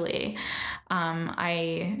initially.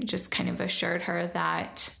 I just kind of assured her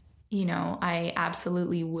that, I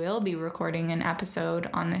absolutely will be recording an episode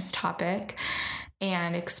on this topic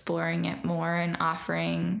and exploring it more and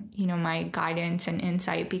offering, my guidance and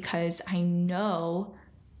insight, because I know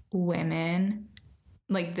women,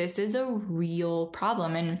 like, this is a real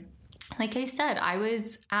problem. And like I said, I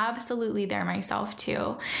was absolutely there myself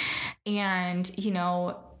too. And,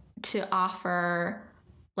 to offer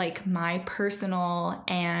like my personal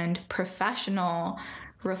and professional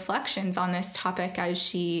reflections on this topic as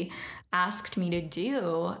she asked me to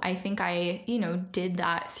do, I think I, did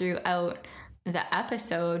that throughout the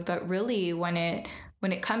episode. But really, when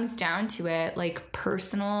it comes down to it, like,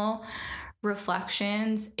 personal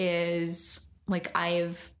reflections is like,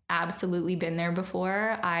 I've absolutely been there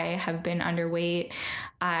before. I have been underweight.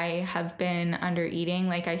 I have been under eating.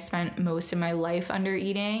 Like, I spent most of my life under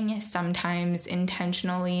eating, sometimes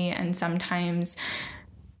intentionally and sometimes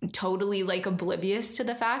totally like oblivious to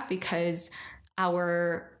the fact, because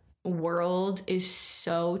our world is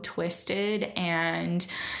so twisted and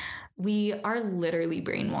we are literally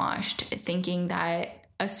brainwashed thinking that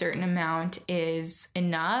a certain amount is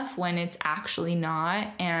enough when it's actually not.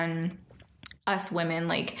 And us women,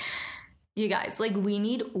 like, you guys, like, we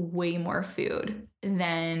need way more food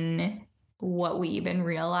than what we even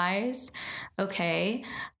realize. Okay.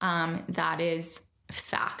 That is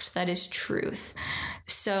fact. That is truth.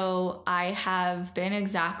 So I have been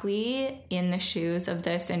exactly in the shoes of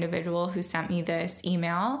this individual who sent me this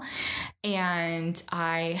email, and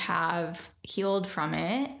I have healed from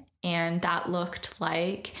it. And that looked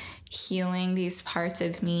like healing these parts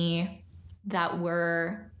of me that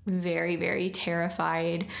were very, very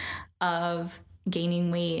terrified of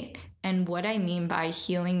gaining weight. And what I mean by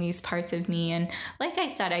healing these parts of me. And like I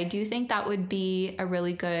said, I do think that would be a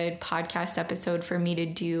really good podcast episode for me to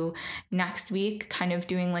do next week, kind of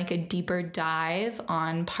doing like a deeper dive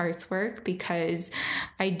on parts work, because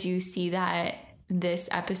I do see that this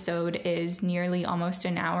episode is nearly almost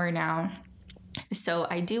an hour now. So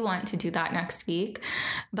I do want to do that next week.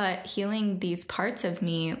 But healing these parts of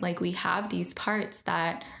me, like, we have these parts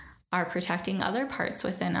that are protecting other parts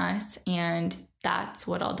within us, and that's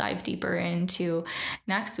what I'll dive deeper into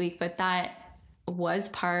next week. But that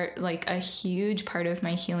was a huge part of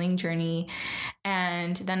my healing journey.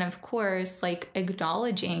 And then, of course, like,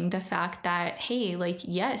 acknowledging the fact that, hey, like,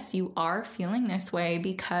 yes, you are feeling this way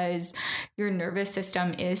because your nervous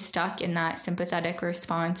system is stuck in that sympathetic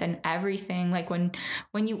response and everything. Like, when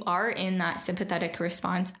you are in that sympathetic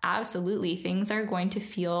response, absolutely, things are going to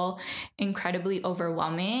feel incredibly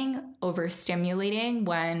overwhelming, overstimulating,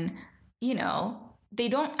 when, they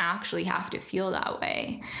don't actually have to feel that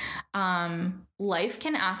way. Life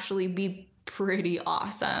can actually be pretty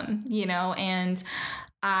awesome, and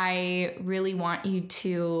I really want you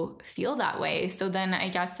to feel that way. So then I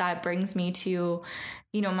guess that brings me to,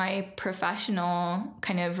 my professional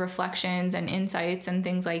kind of reflections and insights and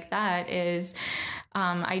things like that is,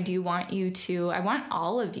 I want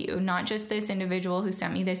all of you, not just this individual who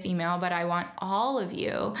sent me this email, but I want all of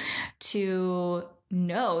you to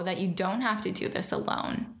know that you don't have to do this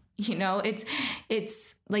alone.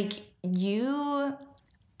 It's like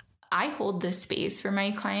I hold this space for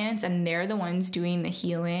my clients, and they're the ones doing the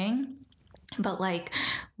healing. But like,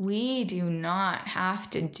 we do not have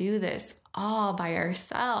to do this all by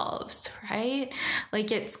ourselves, right?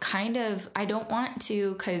 Like, it's kind of, I don't want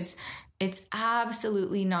to, because it's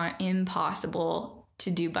absolutely not impossible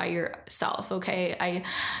to do by yourself, okay?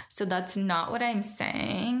 So that's not what I'm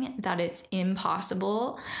saying, that it's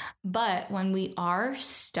impossible. But when we are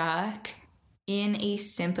stuck in a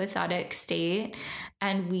sympathetic state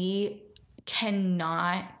and we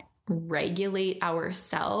cannot regulate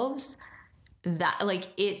ourselves, that like,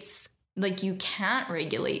 it's like, you can't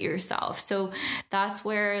regulate yourself. So that's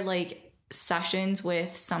where like sessions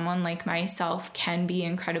with someone like myself can be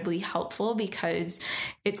incredibly helpful, because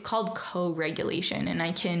it's called co-regulation, and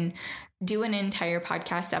I can do an entire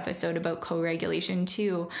podcast episode about co-regulation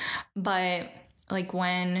too. But like,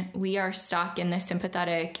 when we are stuck in the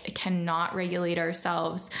sympathetic, cannot regulate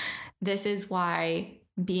ourselves, this is why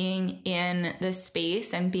being in the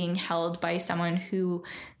space and being held by someone who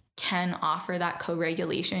can offer that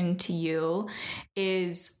co-regulation to you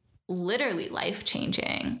is literally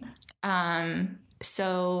life-changing.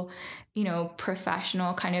 So,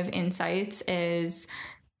 professional kind of insights is,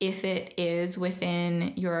 if it is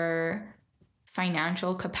within your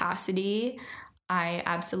financial capacity, I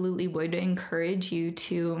absolutely would encourage you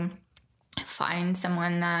to find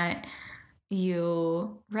someone that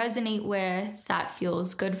you resonate with, that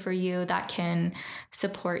feels good for you, that can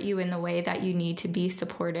support you in the way that you need to be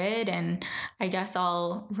supported. And I guess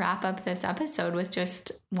I'll wrap up this episode with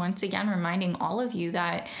just once again reminding all of you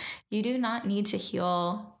that you do not need to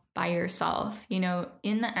heal by yourself. In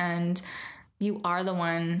the end, you are the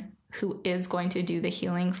one who is going to do the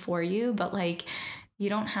healing for you, but like, you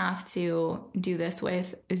don't have to do this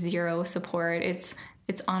with zero support. It's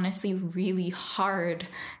honestly really hard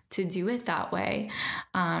to do it that way.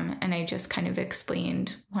 And I just kind of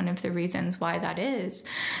explained one of the reasons why that is.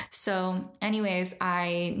 So anyways,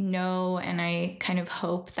 I know, and I kind of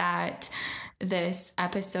hope that this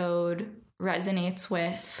episode resonates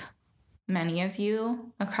with many of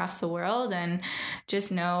you across the world, and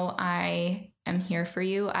just know I am here for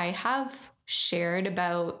you. I have shared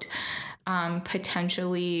about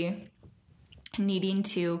potentially needing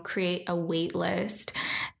to create a wait list.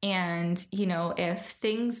 And, if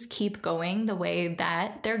things keep going the way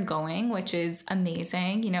that they're going, which is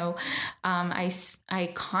amazing,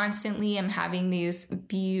 I constantly am having these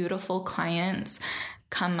beautiful clients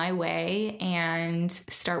come my way and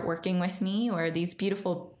start working with me, or these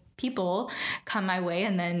beautiful people come my way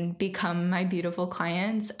and then become my beautiful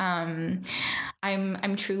clients.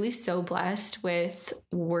 I'm truly so blessed with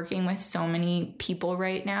working with so many people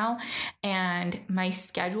right now, and my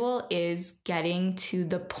schedule is getting to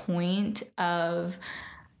the point of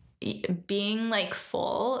being like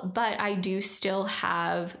full, but I do still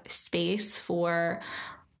have space for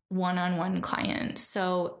one-on-one clients.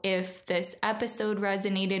 So if this episode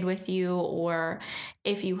resonated with you, or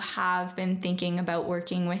if you have been thinking about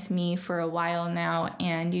working with me for a while now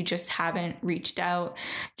and you just haven't reached out,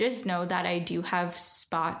 just know that I do have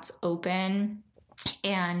spots open.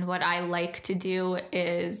 And what I like to do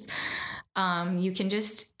is you can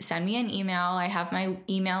just send me an email. I have my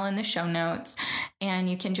email in the show notes, and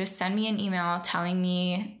you can just send me an email telling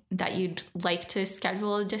me that you'd like to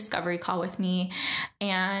schedule a discovery call with me.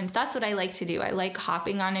 And that's what I like to do. I like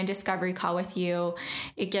hopping on a discovery call with you.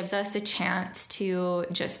 It gives us a chance to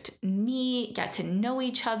just meet, get to know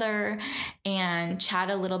each other, and chat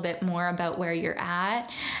a little bit more about where you're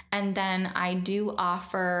at. And then I do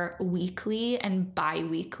offer weekly and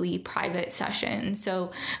bi-weekly private sessions.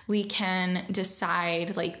 So we can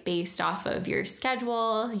decide, like, based off of your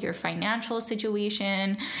schedule, your financial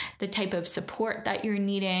situation, the type of support that you're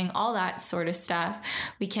needing, all that sort of stuff.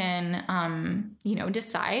 We can,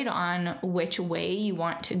 decide on which way you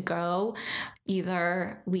want to go,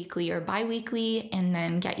 either weekly or bi-weekly, and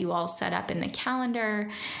then get you all set up in the calendar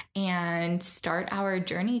and start our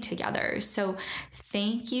journey together. So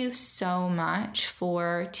thank you so much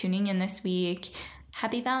for tuning in this week.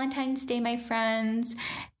 Happy Valentine's Day, my friends.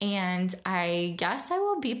 And I guess I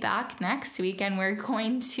will be back next week, and we're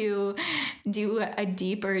going to do a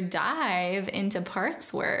deeper dive into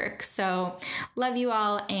parts work. So love you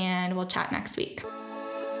all, and we'll chat next week.